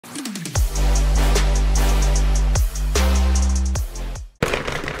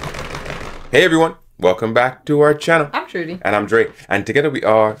Hey everyone, welcome back to our channel. I'm Shruti. And I'm Dre. And together we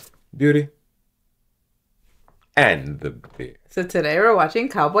are Beauty and the Beast. So today we're watching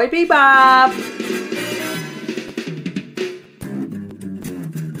Cowboy Bebop.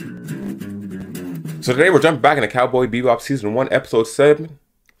 So today we're jumping back into Cowboy Bebop Season 1, Episode 7,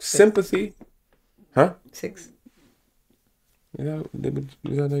 Sympathy. Huh? 6. Is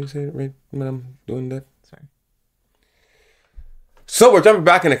that how you say it right when I'm doing that? Sorry. So we're jumping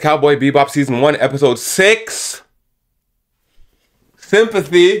back into Cowboy Bebop Season 1, Episode 6,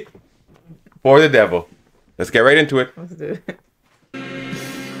 Sympathy for the Devil. Let's get right into it. Let's do it.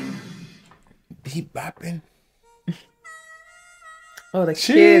 Bebopping. Oh, the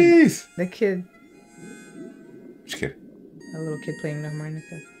Jeez. kid. The kid. Which kid? A little kid playing the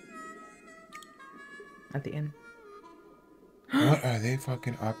harmonica. At the end. What are they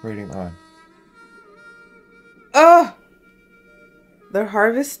fucking operating on? Oh! They're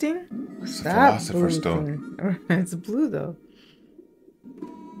harvesting? What's It's a that philosopher's blue stone. thing? It's blue though.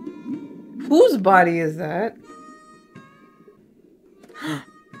 Whose body is that?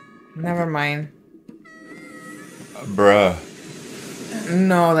 Never mind. Bruh.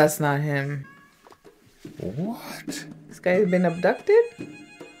 No, that's not him. What? This guy's been abducted?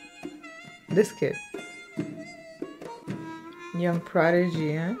 This kid. Young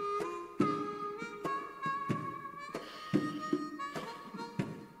prodigy, huh?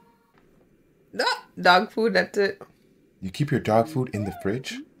 Ah, dog food, that's it. You keep your dog food in the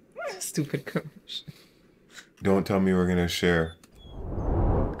fridge? Stupid commercial. Don't tell me we're gonna share.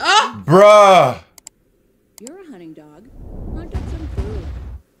 Ah! Bruh! You're a hunting dog. Hunt up some food.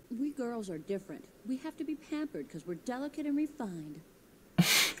 We girls are different. We have to be pampered because we're delicate and refined.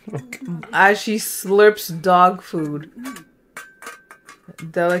 As she slurps dog food.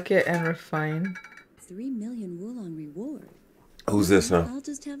 Delicate and refined. 3 million wulong reward. Who's this now? I'll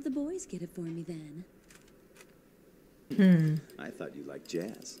just have the boys get it for me then. I thought you liked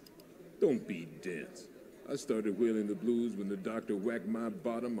jazz. Don't be dense. I started wailing the blues when the doctor whacked my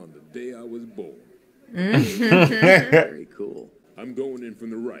bottom on the day I was born. Very cool. I'm going in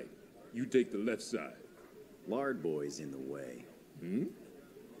from the right. You take the left side. Lard boy's in the way.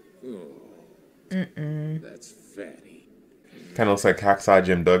 That's Fatty. Kind of looks like Hacksaw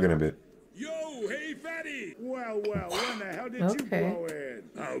Jim Duggan a bit. Yo, hey, Fatty! Well, when the hell did Okay. you blow in?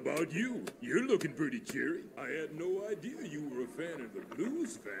 How about you? You're looking pretty cheery. I had no idea you were a fan of the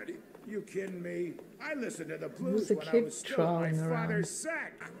blues, Fatty. You kidding me? I listened to the blues the when I kid was still in my trawling around? father's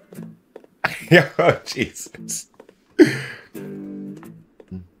sack. Yeah, Jesus.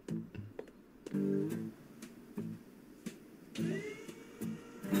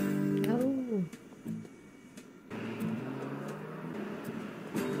 Oh.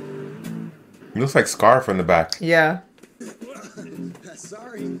 He looks like Scar from the back. Yeah.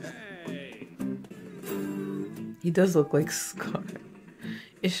 Sorry. He does look like Scar.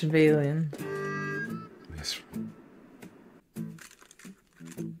 Ishvalian. Yes.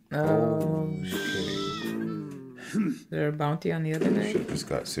 Oh, shit. Is there a bounty on the other night? Shit just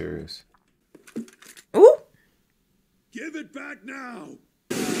got serious. Ooh! Give it back now!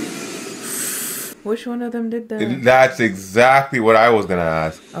 Which one of them did that? That's exactly what I was gonna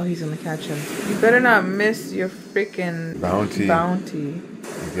ask. Oh, he's gonna catch him. You better not miss your freaking Bounty. bounty.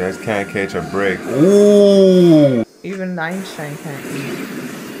 You guys can't catch a break. Ooh! Even Einstein can't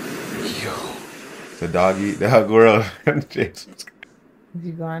eat. Yo. It's a dog eat dog world. Jesus. Is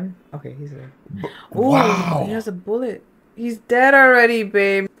he gone? Okay, he's there. Ooh, Wow. he has a bullet. He's dead already,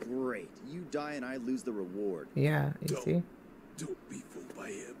 babe. Great. You die and I lose the reward. Yeah, you see? Don't be fooled by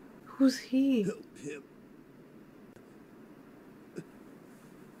him. Who's he? Help him.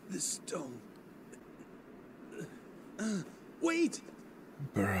 The stone. Wait!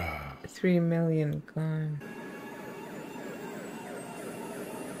 Bruh. 3 million gone.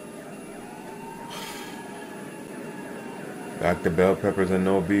 Back to bell peppers and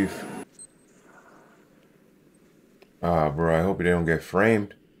no beef. Ah, bro, I hope they don't get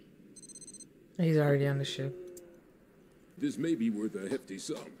framed. He's already on the ship. This may be worth a hefty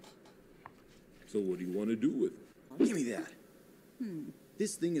sum. So what do you want to do with it? Give me that.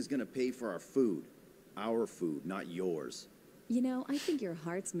 This thing is gonna pay for our food. Our food, not yours. You know, I think your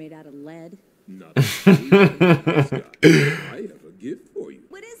heart's made out of lead. Not Scott. I have a gift for you.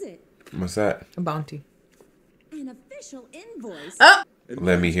 What is it? What's that? A bounty. An official invoice. Oh! And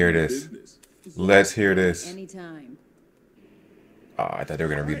Let me that's hear your this. business. Let's hear this. Anytime. Oh, I thought they were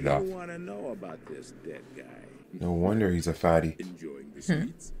gonna read it I off. want to know about this dead guy. No wonder he's a fatty. Enjoying the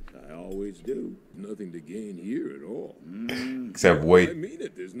sweets? I always do. Nothing to gain here at all. Except I wait. mean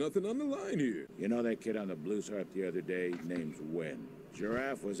it. There's nothing on the line here. You know that kid on the blues harp the other day? Name's Wen.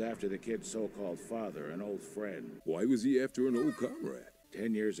 Giraffe was after the kid's so-called father, an old friend. Why was he after an old comrade?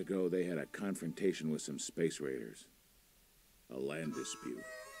 10 years ago, they had a confrontation with some space raiders. A land dispute.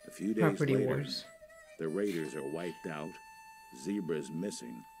 A few days Property later, wars. the raiders are wiped out, Zebra's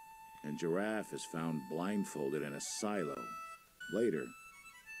missing, and Giraffe is found blindfolded in a silo. Later,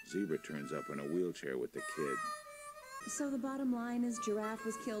 Zebra turns up in a wheelchair with the kid. So the bottom line is Giraffe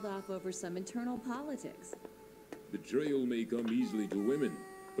was killed off over some internal politics. Betrayal may come easily to women,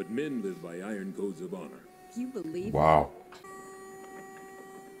 but men live by iron codes of honor. You believe Wow.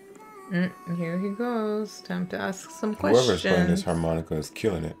 Here he goes. Time to ask some Whoever's playing this questions. harmonica is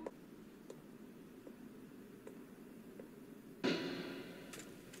killing it.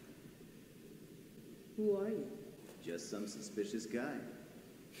 Who are you? Just some suspicious guy.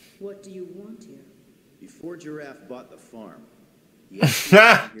 What do you want here? Before Giraffe bought the farm, he asked me to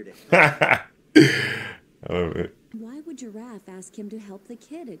come here to help. I love it. Why would Giraffe ask him to help the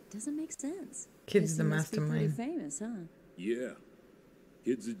kid? It doesn't make sense. Kid's Guess the he must be pretty mastermind. famous, huh? Yeah.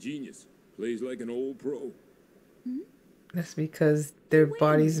 Kid's a genius. Plays like an old pro. That's because their Wait a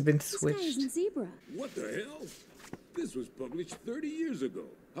bodies minute, been This guy switched. isn't Zebra. What the hell? This was published 30 years ago.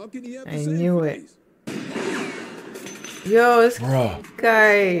 How can he have the I same knew it. face? Yo, this Bruh.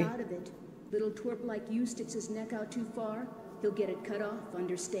 Stay guy. out of it. Little twerp like you sticks his neck out too far, he'll get it cut off,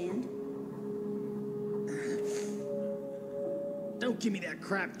 understand? Don't give me that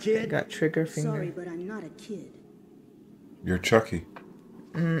crap, I kid. got trigger Sorry, finger. but I'm not a kid. You're Chucky.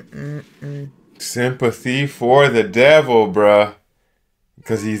 Sympathy for the devil, bruh.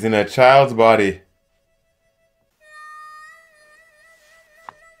 Because he's in a child's body.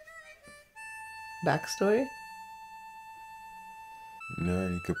 Backstory? No,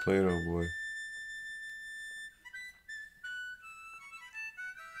 he could play it, oh boy.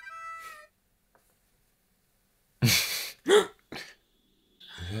 Is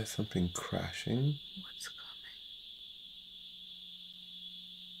that something crashing? What's coming?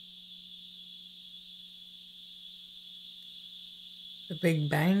 The Big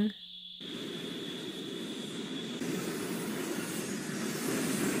Bang?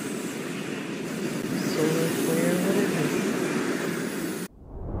 Solar flare, what is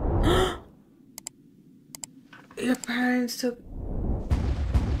this? Your parents took...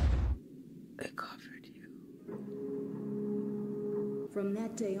 They covered you. From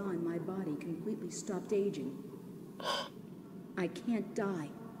that day on, my body completely stopped aging. I can't die.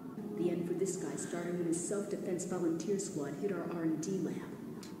 The end for this guy started when his self-defense volunteer squad hit our R&D lab.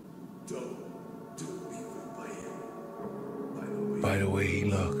 Don't be fooled by him. By the way he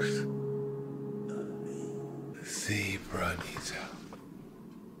looks. Zebra needs help.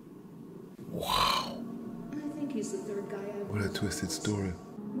 Wow. I think he's the third guy I've... What a twisted story.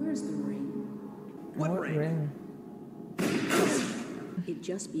 Where's the ring? What ring? It'd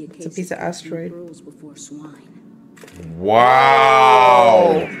just be a case a piece of catching asteroid. pearls before swine.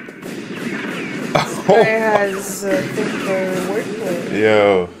 Wow. Guy has a thing for wordplay.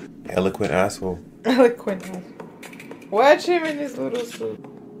 Yo. Eloquent asshole. Eloquent. Watch him in his little suit.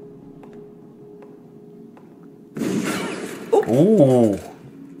 Ooh.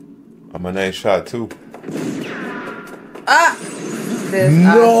 I'm a nice shot too. This No,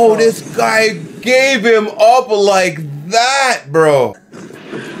 asshole. this guy gave him up like that, bro.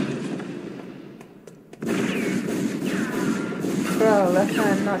 Bro, left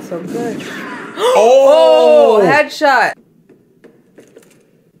hand not so good. Oh! Oh, headshot.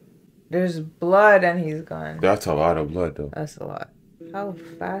 There's blood and he's gone. That's a lot of blood, though. That's a lot. How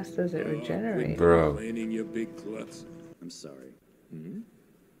fast does it regenerate? Bro. Planning your big klutz. I'm sorry.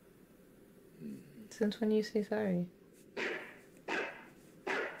 Since when you say sorry?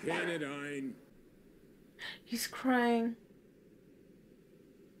 Canadine. He's crying.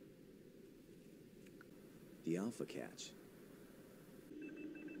 The alpha catch.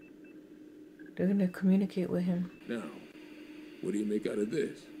 They're gonna communicate with him. Now, what do you make out of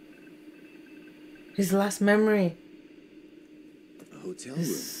this? His last memory. A hotel This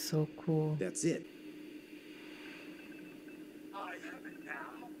room. is so cool. That's it. I have it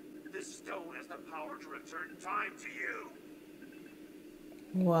now. This stone has the power to return time to you.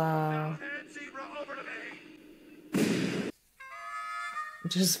 Wow. Hand Zebra over to me.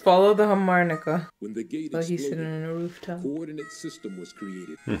 Just follow the harmonica. When the gate While he's sitting exploded, on a rooftop. coordinate system was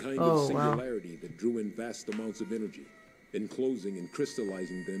created, a kind Oh, of wow. singularity that drew in vast amounts of energy, enclosing and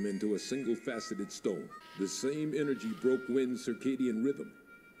crystallizing them into a single-faceted stone. The same energy broke Win's circadian rhythm.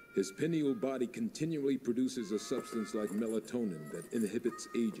 His pineal body continually produces a substance like melatonin that inhibits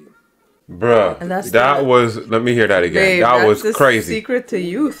aging. Bruh, And that's that the- was. Let me hear that again. Babe, that that's was the crazy. secret to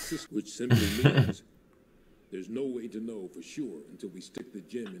youth. Which simply means there's no way to know for sure until we stick the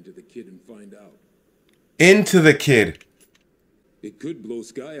gem into the kid and find out. Into the kid. It could blow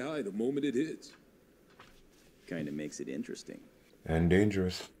sky high the moment it hits. Kind of makes it interesting. And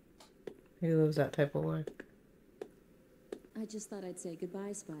dangerous. He loves that type of work. I just thought I'd say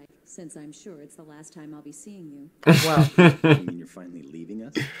goodbye, Spike, since I'm sure it's the last time I'll be seeing you. Well, You mean you're finally leaving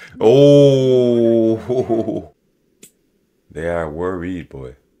us? Oh. They are worried,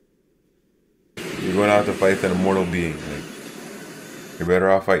 boy. You're going out to fight an immortal being. Like, you're better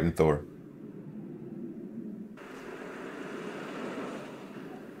off fighting Thor.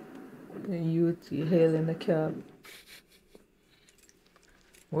 the youth, you hailing the cab.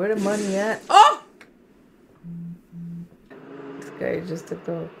 Where the money at? Oh! This guy just took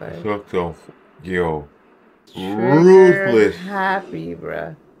the whole fight. Look, though. Yo. Trigger Ruthless. happy,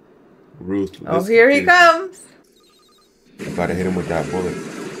 bruh. Ruthless. Oh, here he comes. I gotta hit him with that bullet.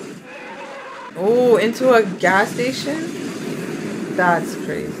 Oh, into a gas station? That's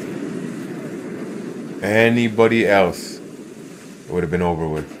crazy. Anybody else, it would have been over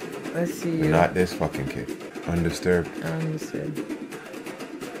with. Let's see But you. not this fucking kid. Undisturbed. Understood.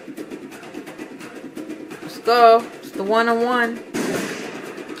 Let's go. It's the one-on-one.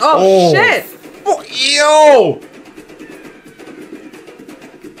 Oh, shit! Oh, yo!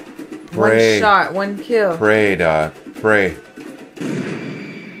 Pray. One shot, one kill. Pray, dog. Pray.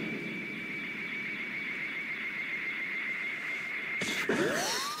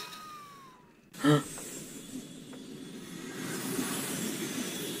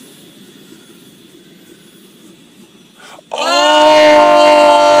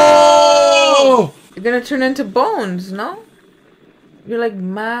 Oh! You're gonna turn into bones, no? You're like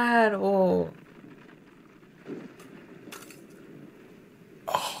mad old.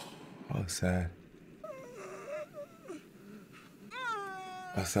 Oh, sad.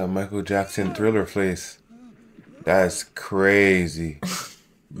 That's that Michael Jackson Thriller face. That's crazy.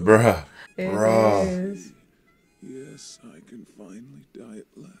 Bruh. It Bruh. is. Yes, I can finally die at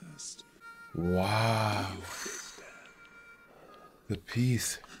last. Wow. The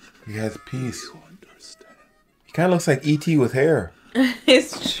peace. He has peace. You understand? He kind of looks like E.T. with hair.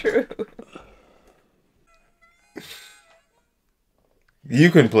 It's true. You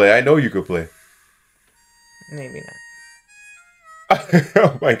can play. I know you could play. Maybe not.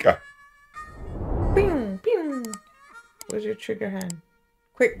 Oh my god. Pew, pew. Where's your trigger hand?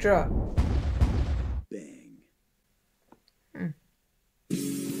 Quick draw. Bang.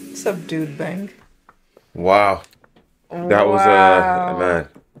 Subdued bang. Wow. That was Wow. man.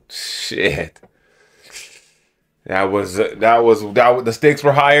 Shit. That was the stakes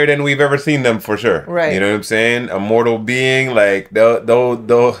were higher than we've ever seen them for sure. Right. You know what I'm saying? A mortal being, like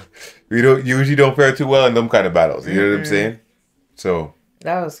though we usually don't fare too well in them kind of battles. You know what I'm saying? So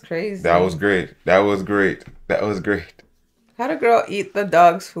That was crazy. that was great. That was great. That was great. How'd a girl eat the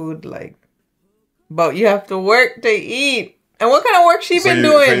dog's food like? But you have to work to eat. And what kind of work she been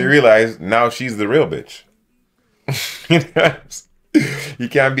doing? So you realize now she's the real bitch. You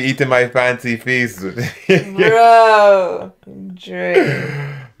can't be eating my fancy feast. Bro.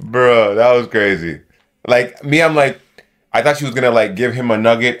 Dre. Bro, that was crazy. Like me, I'm like, I thought she was gonna like give him a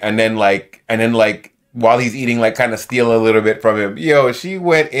nugget and then while he's eating, like kind of steal a little bit from him. Yo, she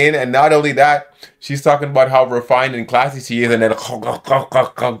went in, and not only that, she's talking about how refined and classy she is, and then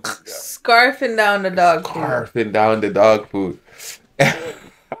Scarfing down the dog food. scarfing down the dog food.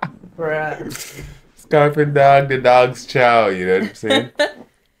 Bruh. Scarfing down the dog's chow, you know what I'm saying?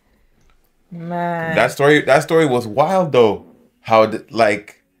 Man. That story was wild though. How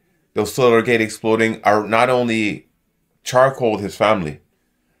like those solar gate exploding are not only charcoaled his family,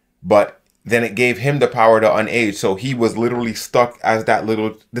 but then it gave him the power to unage. So he was literally stuck as that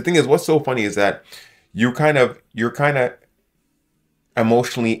little. The thing is, what's so funny is that you're kind of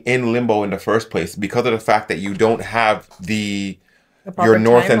emotionally in limbo in the first place because of the fact that you don't have The your proper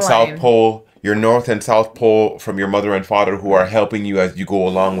north and south timeline. pole. Your north and south pole from your mother and father who are helping you as you go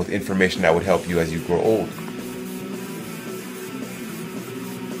along with information that would help you as you grow old.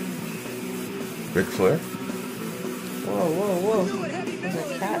 Ric Flair? Whoa, whoa, whoa.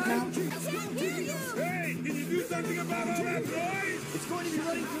 There's a cat now? Hey, can you do something about all that noise? It's going to be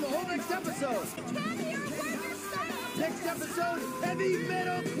running through the whole next episode. Next episode, Heavy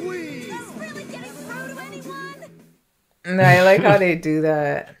Metal Queen. No, I like how they do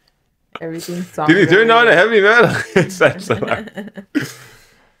that. Everything's song. Did he turn on a heavy metal? That's so loud.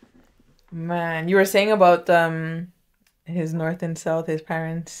 Man, you were saying about his north and south, his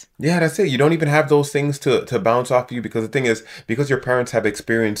parents. Yeah, that's it. You don't even have those things to bounce off you, because the thing is, because your parents have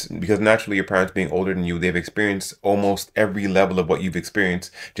experienced, because naturally your parents being older than you, they've experienced almost every level of what you've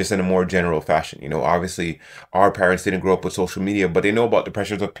experienced, just in a more general fashion. You know, obviously our parents didn't grow up with social media, but they know about the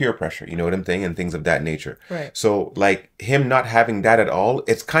pressures of peer pressure, you know what I'm saying, and things of that nature. Right. So like him not having that at all,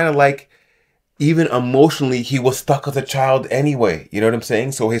 it's kind of like, even emotionally, he was stuck as a child anyway. You know what I'm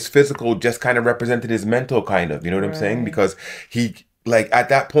saying? So his physical just kind of represented his mental kind of. You know what I'm saying? Because he, like, at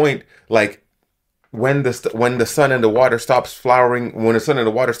that point, like, when the sun and the water stops flowering, when the sun and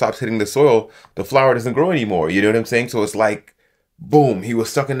the water stops hitting the soil, the flower doesn't grow anymore. You know what I'm saying? So it's like, boom, he was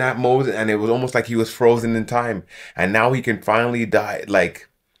stuck in that mode, and it was almost like he was frozen in time. And now he can finally die. Like,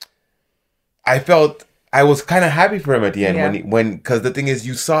 I was kind of happy for him at the end because the thing is,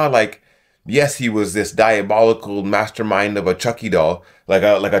 you saw, like, yes, he was this diabolical mastermind of a Chucky doll, like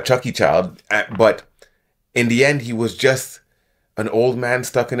a Chucky child, but in the end, he was just an old man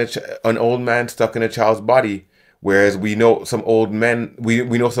stuck in a child's body. Whereas we know some old men, we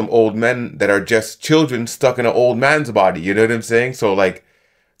know some old men that are just children stuck in an old man's body. You know what I'm saying? So like,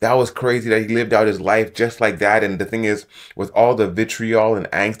 that was crazy that he lived out his life just like that. And the thing is, with all the vitriol and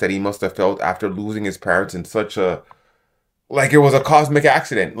angst that he must have felt after losing his parents in such a, like, it was a cosmic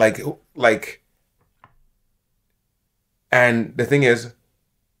accident. Like, and the thing is,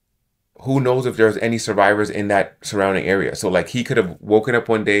 who knows if there's any survivors in that surrounding area. So like, he could have woken up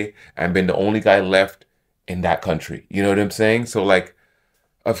one day and been the only guy left in that country. You know what I'm saying? So like,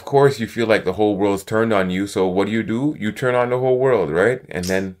 of course you feel like the whole world's turned on you. So what do? You turn on the whole world, right? And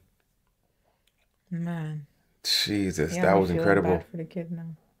then, man, Jesus, yeah, that was I'm feeling incredible. bad for the kid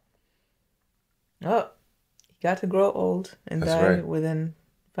now. Oh, he got to grow old and That's die right. within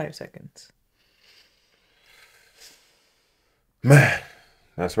 5 seconds. Man,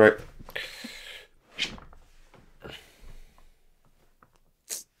 that's right.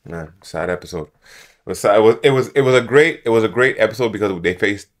 Man, sad episode. It was sad. It was a great episode because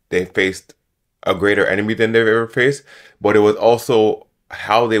they faced a greater enemy than they've ever faced, but it was also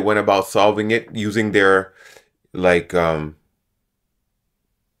how they went about solving it using their, like, it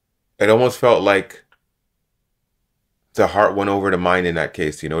almost felt like the heart went over the mind in that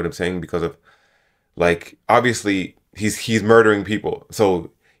case. You know what I'm saying? Because of, like, obviously he's murdering people,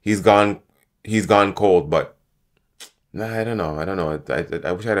 so he's gone cold. But nah, I don't know.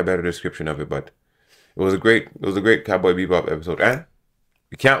 I wish I had a better description of it, but it was a great Cowboy Bebop episode, and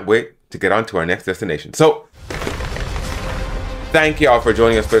we can't wait to get on to our next destination. So, thank y'all for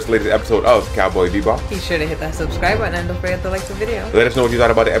joining us for this latest episode of Cowboy Bebop. Be sure to hit that subscribe button and don't forget to like the video. Let us know what you thought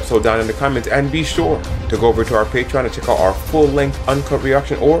about the episode down in the comments, and be sure to go over to our Patreon and check out our full-length uncut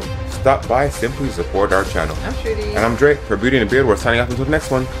reaction, or stop by simply to support our channel. I'm Shruti. And I'm Dre. For Beauty and the Beard, we're signing off until the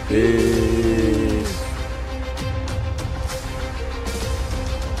next one. Peace.